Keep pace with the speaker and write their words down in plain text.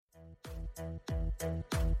This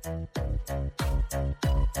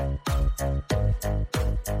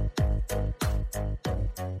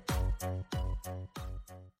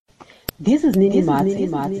is Nini Mats,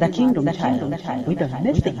 the Kingdom Child, with a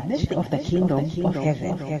message of the Kingdom of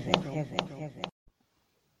Heaven.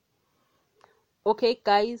 Okay,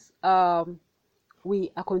 guys,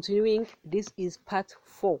 we are continuing. This is part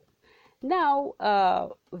 4. Now,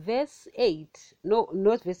 verse 8. No,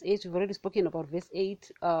 not verse 8. We've already spoken about verse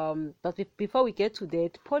 8. But before we get to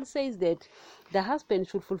that, Paul says that the husband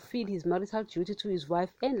should fulfill his marital duty to his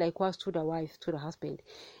wife, and likewise to the wife, to the husband.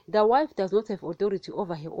 The wife does not have authority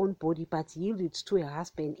over her own body, but yields to her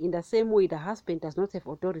husband. In the same way, the husband does not have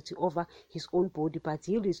authority over his own body, but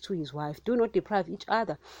yields to his wife. Do not deprive each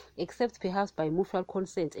other, except perhaps by mutual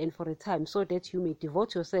consent and for a time, so that you may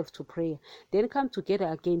devote yourself to prayer. Then come together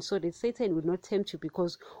again, so that Satan will not tempt you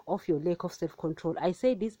because of your lack of self-control. I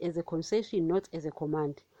say this as a concession, not as a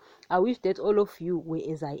command. I wish that all of you were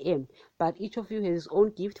as I am, but each of you has his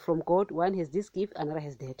own gift from God. One has this gift, another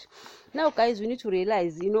has that. Now, guys, we need to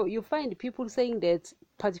realize, you find people saying that,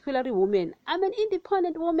 particularly women, I'm an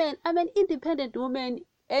independent woman,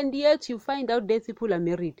 and yet you find out that people are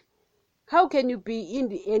married. How can you be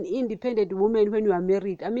an independent woman when you are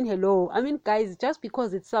married? Hello. Guys, just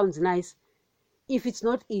because it sounds nice, if it's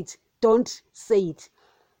not it, don't say it.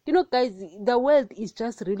 Guys, the world is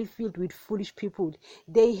just really filled with foolish people.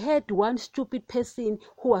 They had one stupid person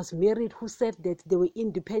who was married who said that they were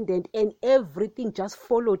independent, and everything just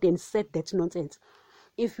followed and said that nonsense.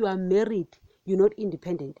 If you are married, you're not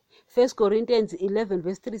independent. 1 Corinthians 11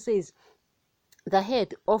 verse 3 says, the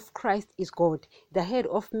head of Christ is God, the head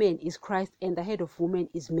of man is Christ, and the head of woman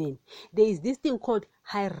is man. There is this thing called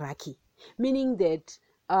hierarchy, meaning that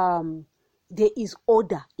there is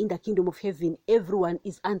order in the kingdom of heaven. Everyone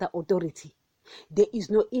is under authority. There is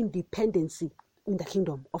no independency in the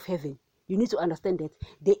kingdom of heaven. You need to understand that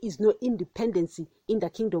there is no independency in the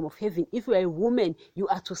kingdom of heaven. If you are a woman, you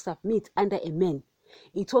are to submit under a man.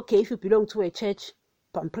 It's okay if you belong to a church,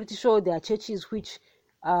 but I'm pretty sure there are churches which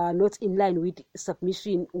are not in line with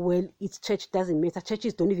submission. Well, its church doesn't matter.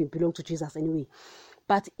 Churches don't even belong to Jesus anyway.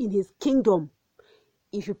 But in his kingdom,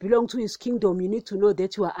 if you belong to his kingdom, you need to know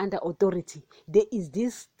that you are under authority. There is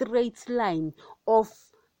this straight line of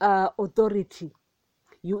authority.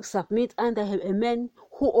 You submit under a man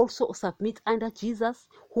who also submit under Jesus,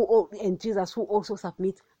 and Jesus who also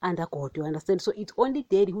submit under God. You understand? So it's only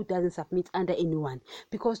daddy who doesn't submit under anyone,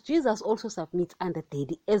 because Jesus also submits under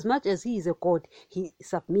daddy. As much as he is a God, he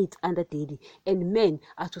submits under daddy, and men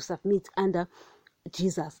are to submit under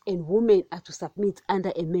Jesus, and women are to submit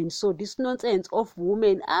under a man. So this nonsense of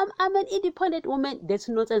women, I'm an independent woman, that's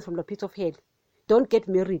nonsense from the pit of hell. Don't get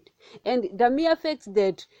married. And the mere fact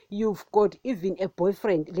that you've got even a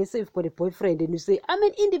boyfriend, let's say you've got a boyfriend and you say, I'm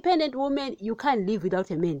an independent woman, you can't live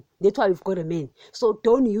without a man. That's why you've got a man. So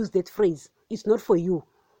don't use that phrase. It's not for you.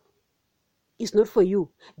 It's not for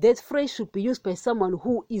you. That phrase should be used by someone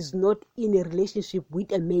who is not in a relationship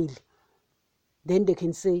with a male. Then they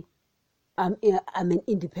can say, I'm an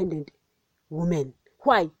independent woman.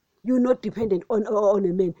 Why? You're not dependent on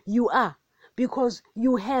a man. You are, because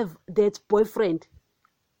you have that boyfriend.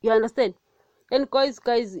 You understand? And guys,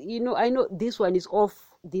 I know this one is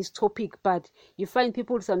off this topic, but you find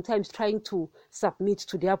people sometimes trying to submit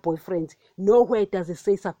to their boyfriend. Nowhere does it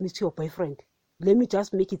say submit to your boyfriend. Let me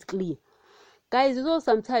just make it clear. Guys,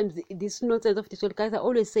 sometimes this nonsense of this world, guys, I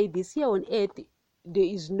always say this, here on earth, there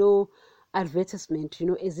is no advertisement,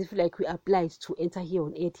 as if like we applied to enter here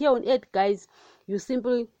on earth. Here on earth, guys,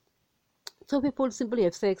 so people simply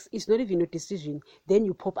have sex. It's not even a decision. Then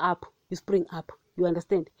you pop up, you spring up. You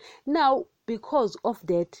understand? Now, because of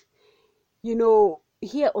that,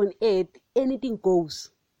 here on earth, anything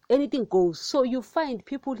goes. Anything goes. So you find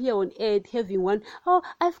people here on earth having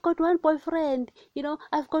I've got one boyfriend,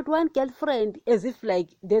 I've got one girlfriend, as if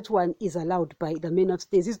like that one is allowed by the men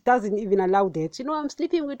upstairs. It doesn't even allow that. I'm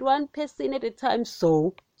sleeping with one person at a time.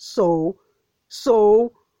 So, you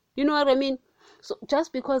know what I mean? So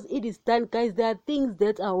just because it is done, guys, there are things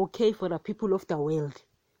that are okay for the people of the world,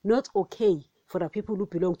 not okay for the people who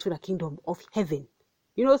belong to the kingdom of heaven.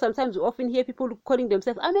 Sometimes we often hear people calling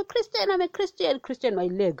themselves, I'm a Christian, my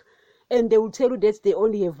leg. And they will tell you that they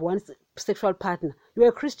only have one sexual partner. You're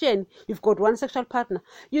a Christian, you've got one sexual partner.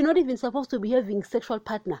 You're not even supposed to be having sexual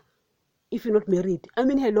partner if you're not married.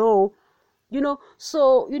 Hello.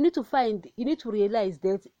 So you need to realize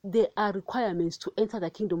that there are requirements to enter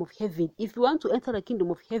the kingdom of heaven. If you want to enter the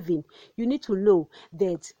kingdom of heaven, you need to know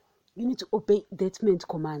that you need to obey that man's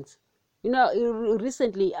commands.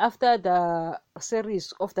 Recently, after the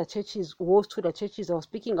series of the churches, Wars to the Churches, I was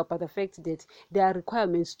speaking about the fact that there are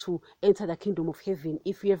requirements to enter the kingdom of heaven.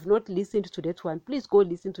 If you have not listened to that one, please go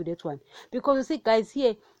listen to that one. Because you see, guys,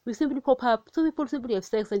 here, we simply pop up, two people simply have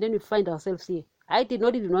sex, and then we find ourselves here. I did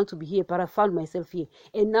not even want to be here, but I found myself here.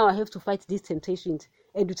 And now I have to fight these temptations.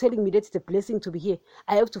 And you're telling me that it's a blessing to be here.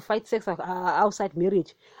 I have to fight sex outside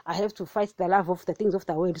marriage. I have to fight the love of the things of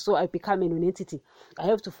the world, so I become an entity. I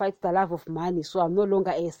have to fight the love of money, so I'm no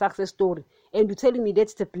longer a success story. And you're telling me that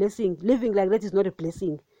it's a blessing. Living like that is not a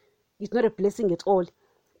blessing. It's not a blessing at all.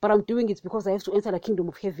 But I'm doing it because I have to enter the kingdom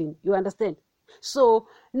of heaven. You understand? So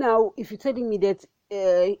now, if you're telling me that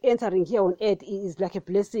entering here on earth is like a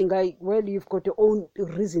blessing, well, you've got your own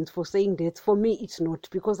reasons for saying that. For me, it's not,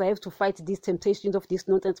 because I have to fight these temptations of this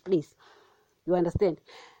nonsense place. You understand?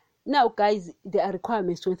 Now, guys, there are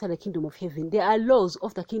requirements to enter the kingdom of heaven. There are laws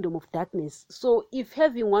of the kingdom of darkness. So if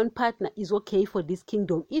having one partner is okay for this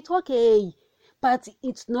kingdom, it's okay. But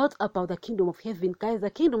it's not about the kingdom of heaven. Guys, the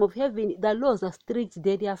kingdom of heaven, the laws are strict.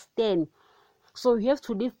 They are stern. So you have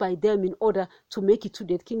to live by them in order to make it to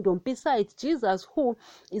that kingdom. Besides, Jesus, who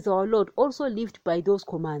is our Lord, also lived by those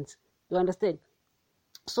commands. You understand?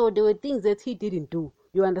 So there were things that he didn't do.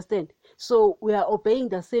 You understand? So we are obeying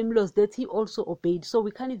the same laws that he also obeyed. So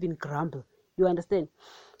we can't even grumble. You understand?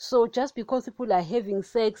 So just because people are having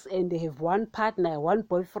sex and they have one partner, one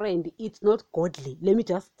boyfriend, it's not godly. Let me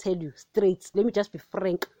just tell you straight. Let me just be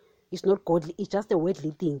frank. It's not godly. It's just a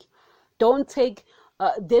worldly thing. Don't take...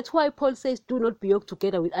 that's why Paul says, do not be yoked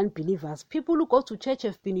together with unbelievers. People who go to church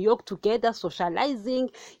have been yoked together, socializing,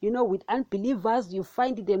 with unbelievers. You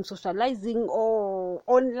find them socializing or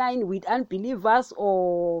online with unbelievers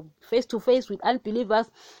or face-to-face with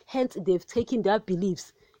unbelievers. Hence, they've taken their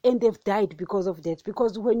beliefs and they've died because of that.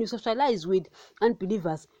 Because when you socialize with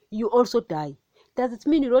unbelievers, you also die. Does it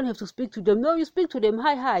mean you don't have to speak to them? No, you speak to them.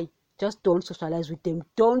 Hi. Just don't socialize with them.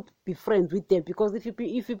 Don't be friends with them, because if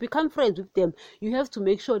you become friends with them, you have to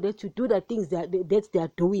make sure that you do the things that they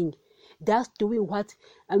are doing. That's doing what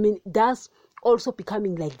that's also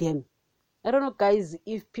becoming like them. I don't know, guys,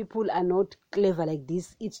 if people are not clever like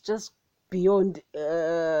this. It's just beyond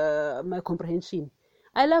my comprehension.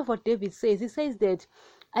 I love what David says. He says that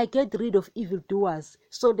I get rid of evildoers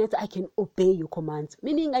so that I can obey your commands.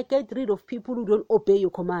 Meaning, I get rid of people who don't obey your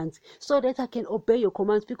commands so that I can obey your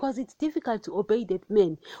commands, because it's difficult to obey that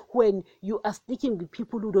man when you are sticking with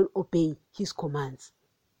people who don't obey his commands.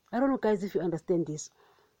 I don't know, guys, if you understand this.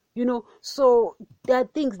 So there are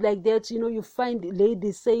things like that. You find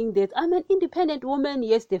ladies saying that I'm an independent woman.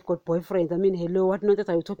 Yes, they've got boyfriends. Hello, what nonsense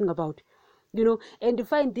are you talking about? And you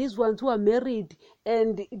find these ones who are married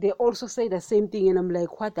and they also say the same thing, and I'm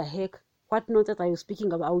like, what the heck? What nonsense are you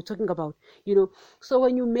talking about? So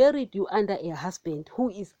when you married, you under a husband who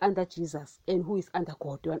is under Jesus and who is under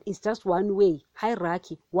God. It's just one way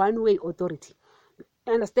hierarchy, one way authority.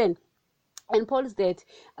 Understand? And Paul said,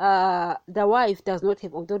 the wife does not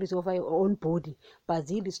have authority over her own body, but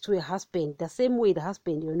yields to a husband. The same way the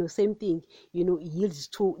husband, same thing, yields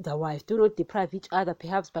to the wife. Do not deprive each other,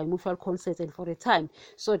 perhaps by mutual consent and for a time,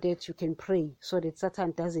 so that you can pray, so that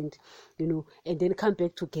Satan doesn't, and then come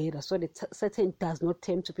back together, so that Satan does not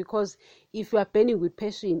tempt you. Because if you are burning with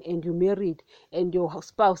passion and you're married and your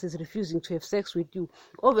spouse is refusing to have sex with you,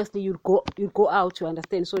 obviously you'll go out, you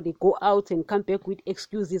understand? So they go out and come back with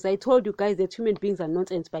excuses. I told you guys that human beings are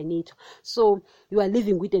nonsense by nature. So you are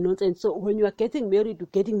living with a nonsense. So when you are getting married, you're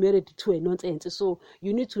getting married to a nonsense. So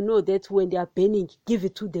you need to know that when they are burning, give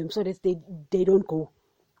it to them so that they don't go.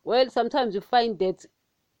 Well, sometimes you find that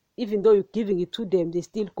even though you're giving it to them, they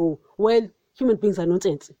still go. Well, human beings are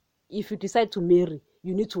nonsense. If you decide to marry,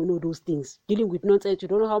 you need to know those things. Dealing with nonsense, you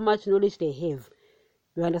don't know how much knowledge they have.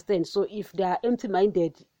 You understand? So if they are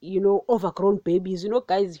empty-minded, overgrown babies,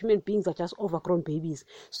 guys, human beings are just overgrown babies.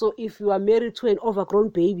 So if you are married to an overgrown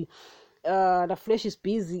baby, the flesh is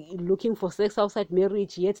busy looking for sex outside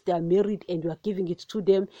marriage, yet they are married and you are giving it to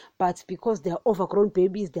them. But because they are overgrown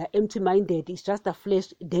babies, they are empty-minded. It's just the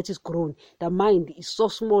flesh that is grown. The mind is so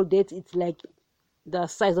small that it's like the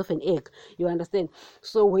size of an egg. You understand?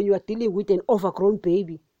 So when you are dealing with an overgrown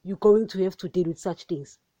baby, you're going to have to deal with such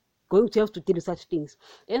things. And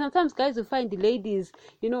sometimes, guys, you find the ladies,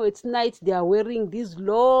 it's night, they are wearing these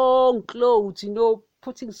long clothes,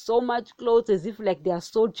 putting so much clothes as if like they are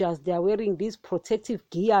soldiers. They are wearing these protective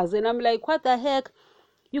gears, and I'm like, what the heck?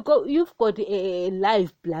 You've got a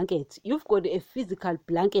live blanket. You've got a physical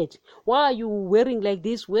blanket. Why are you wearing like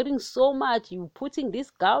this? Wearing so much. You putting this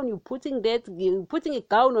gown. You putting that. You putting a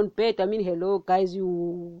gown on bed. I mean, hello, guys.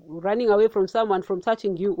 You running away from someone from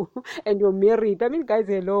touching you, and you're married. I mean, guys,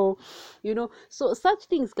 hello. So such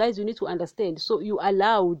things, guys, you need to understand. So you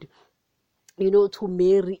allowed, to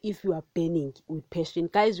marry if you are burning with passion.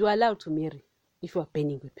 Guys, you are allowed to marry if you are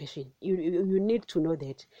burning with passion. You need to know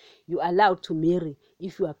that. You are allowed to marry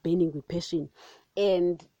if you are burning with passion.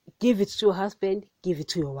 And give it to your husband, give it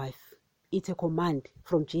to your wife. It's a command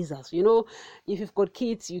from Jesus. If you've got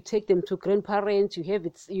kids, you take them to grandparents,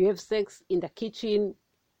 you have sex in the kitchen,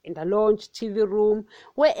 in the lounge, TV room,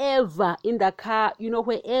 wherever, in the car,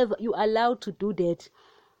 wherever, you are allowed to do that.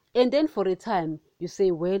 And then for a time, you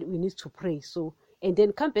say, well, we need to pray. So, and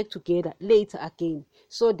then come back together later again,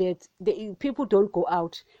 so that the people don't go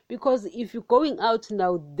out. Because if you're going out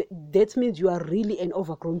now, that means you are really an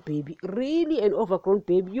overgrown baby. Really an overgrown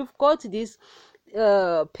baby. You've got this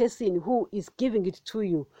person who is giving it to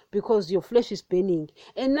you because your flesh is burning.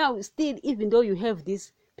 And now still, even though you have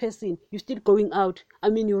this person, you're still going out. I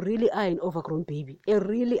mean, you really are an overgrown baby. You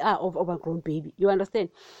really are an overgrown baby. You understand?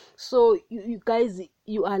 So you guys,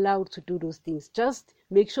 you are allowed to do those things. Just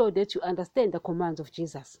make sure that you understand the commands of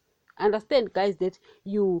Jesus. Understand, guys, that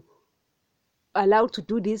you are allowed to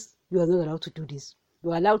do this, you are not allowed to do this.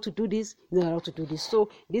 You are allowed to do this, you're not allowed to do this. So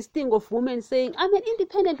this thing of women saying, I'm an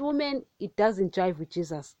independent woman, it doesn't jive with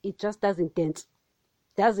Jesus. It just doesn't dance.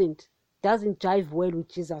 Doesn't jive well with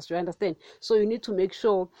Jesus. You understand? So you need to make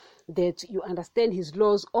sure that you understand his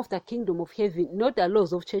laws of the kingdom of heaven, not the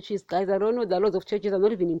laws of churches. Guys, I don't know the laws of churches. I'm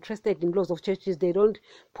not even interested in laws of churches. They don't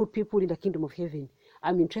put people in the kingdom of heaven.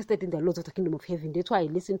 I'm interested in the laws of the kingdom of heaven. That's why I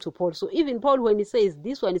listen to Paul. So even Paul, when he says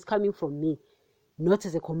this one is coming from me, not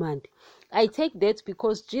as a command, I take that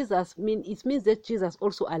because it means that Jesus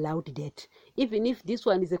also allowed that. Even if this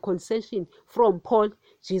one is a concession from Paul,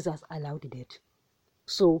 Jesus allowed that.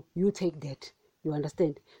 So you take that. You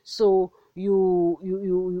understand? So you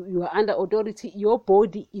are under authority. Your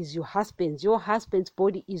body is your husband's. Your husband's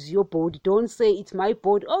body is your body. Don't say it's my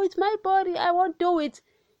body. Oh, it's my body, I won't do it.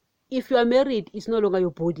 If you are married, it's no longer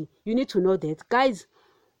your body. You need to know that. Guys,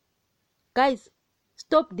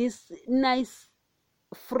 stop these nice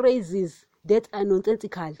phrases that are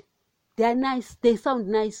nonsensical. They are nice. They sound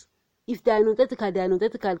nice. If they are nonsensical, they are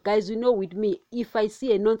nonsensical. Guys, with me, if I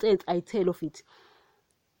see a nonsense, I tell of it.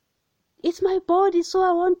 It's my body, so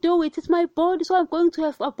I won't do it. It's my body, so I'm going to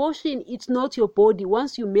have abortion. It's not your body.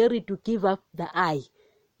 Once you marry, to give up the I.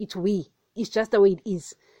 It's we. It's just the way it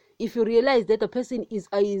is. If you realize that the person is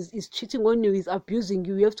cheating on you, is abusing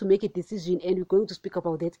you, you have to make a decision, and we're going to speak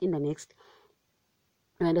about that in the next.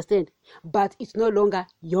 You understand? But it's no longer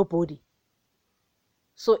your body.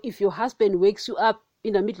 So if your husband wakes you up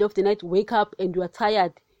in the middle of the night, wake up and you are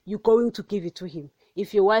tired, you're going to give it to him.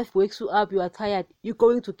 If your wife wakes you up, you are tired, you're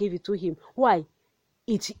going to give it to him. Why?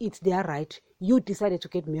 It's their right. You decided to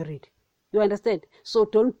get married. You understand? So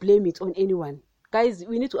don't blame it on anyone. Guys,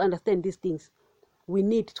 we need to understand these things. We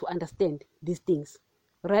need to understand these things.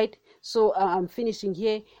 Right? So I'm finishing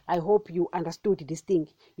here. I hope you understood this thing.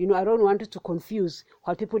 I don't want to confuse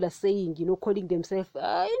what people are saying, calling themselves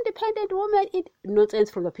independent woman. Nonsense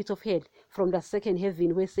from the pit of hell, from the second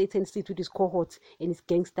heaven where Satan sits with his cohorts and his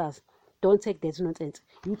gangsters. Don't take that nonsense.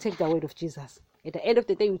 You take the word of Jesus. At the end of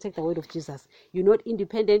the day, you take the word of Jesus. You're not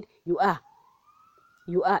independent. You are.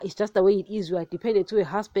 It's just the way it is. You are dependent to a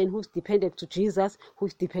husband who's dependent to Jesus,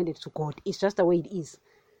 who's dependent to God. It's just the way it is.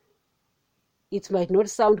 It might not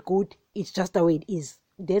sound good. It's just the way it is.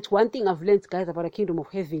 That's one thing I've learned, guys, about the kingdom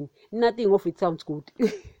of heaven. Nothing of it sounds good.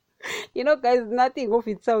 Guys, nothing of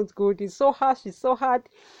it sounds good. It's so harsh. It's so hard.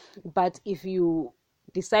 But if you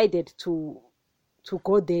decided to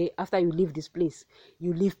go there after you leave this place,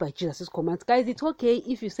 you live by Jesus' commands. Guys, it's okay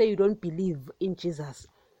if you say you don't believe in Jesus.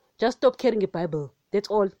 Just stop carrying a Bible. That's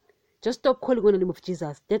all. Just stop calling on the name of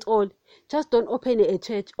Jesus. That's all. Just don't open a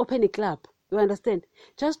church, open a club. You understand?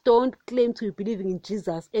 Just don't claim to be believing in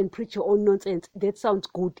Jesus and preach your own nonsense. That sounds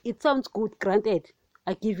good. It sounds good, granted.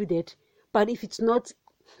 I give you that. But if it's not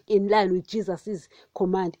in line with Jesus'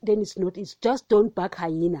 command, then it's not. It's just don't back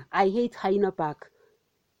hyena. I hate hyena back.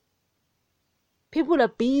 People are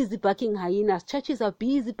busy backing hyenas. Churches are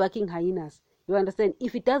busy backing hyenas. You understand?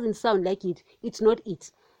 If it doesn't sound like it, it's not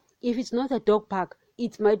it. If it's not a dog park,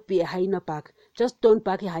 it might be a hyena park. Just don't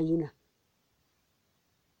back a hyena.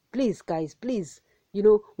 Please, guys, please.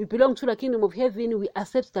 We belong to the kingdom of heaven. We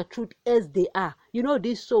accept the truth as they are.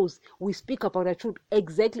 These shows, we speak about the truth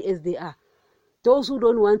exactly as they are. Those who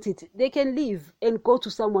don't want it, they can leave and go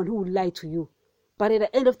to someone who will lie to you. But at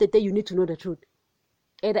the end of the day, you need to know the truth.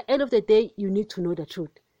 At the end of the day, you need to know the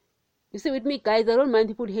truth. You see, with me, guys, I don't mind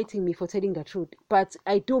people hating me for telling the truth, but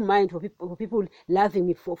I do mind for people loving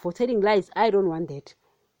me for telling lies. I don't want that.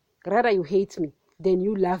 Rather, you hate me than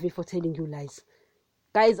you love me for telling you lies.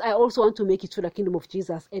 Guys, I also want to make it to the kingdom of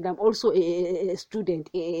Jesus, and I'm also a student,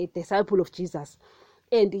 a disciple of Jesus.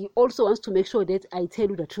 And he also wants to make sure that I tell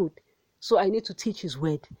you the truth. So I need to teach his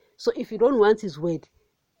word. So if you don't want his word,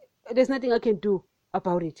 there's nothing I can do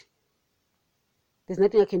about it. There's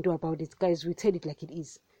nothing I can do about it. Guys, we tell it like it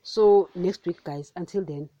is. So next week, guys. Until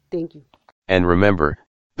then, thank you. And remember,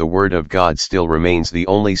 the Word of God still remains the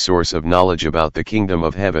only source of knowledge about the kingdom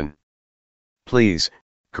of heaven. Please,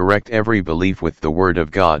 correct every belief with the Word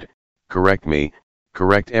of God, correct me,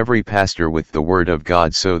 correct every pastor with the Word of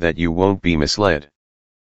God so that you won't be misled.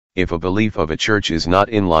 If a belief of a church is not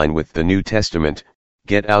in line with the New Testament,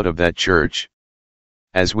 get out of that church.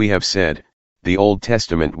 As we have said, the Old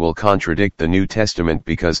Testament will contradict the New Testament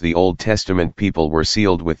because the Old Testament people were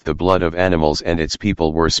sealed with the blood of animals and its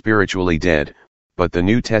people were spiritually dead, but the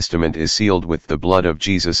New Testament is sealed with the blood of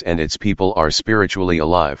Jesus and its people are spiritually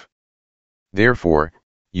alive. Therefore,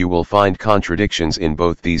 you will find contradictions in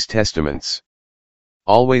both these testaments.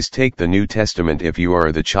 Always take the New Testament if you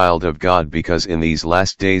are the child of God because in these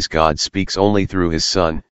last days God speaks only through His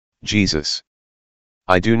Son, Jesus.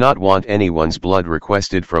 I do not want anyone's blood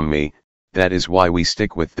requested from me, that is why we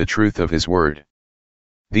stick with the truth of His Word.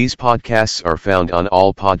 These podcasts are found on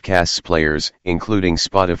all podcasts players, including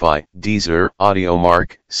Spotify, Deezer,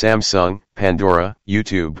 AudioMark, Samsung, Pandora,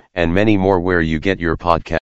 YouTube, and many more where you get your podcast.